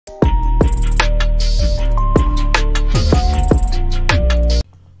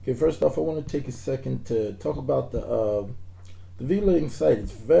first off, I want to take a second to talk about the VLang site.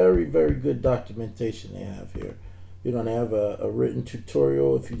 It's very, very good documentation they have here. You know, they have a written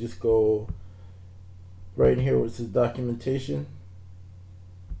tutorial. If you just go right in here where it says documentation,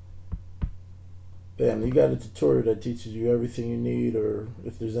 bam, you got a tutorial that teaches you everything you need, or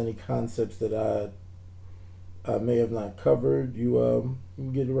if there's any concepts that I may have not covered, you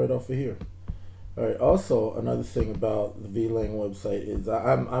can get it right off of here. All right. Also, another thing about the VLang website is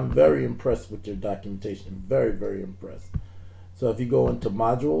I'm very impressed with their documentation. Very, very impressed. So if you go into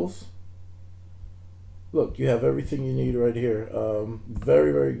modules, look, you have everything you need right here.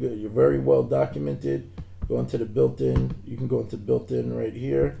 Very, very good. You're very well documented. Go into the built-in. You can go into built-in right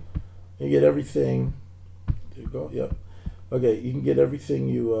here. You get everything. There you go. Yep. Okay. You can get everything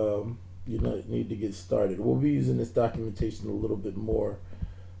you need to get started. We'll be using this documentation a little bit more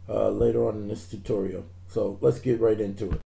later on in this tutorial. So let's get right into it.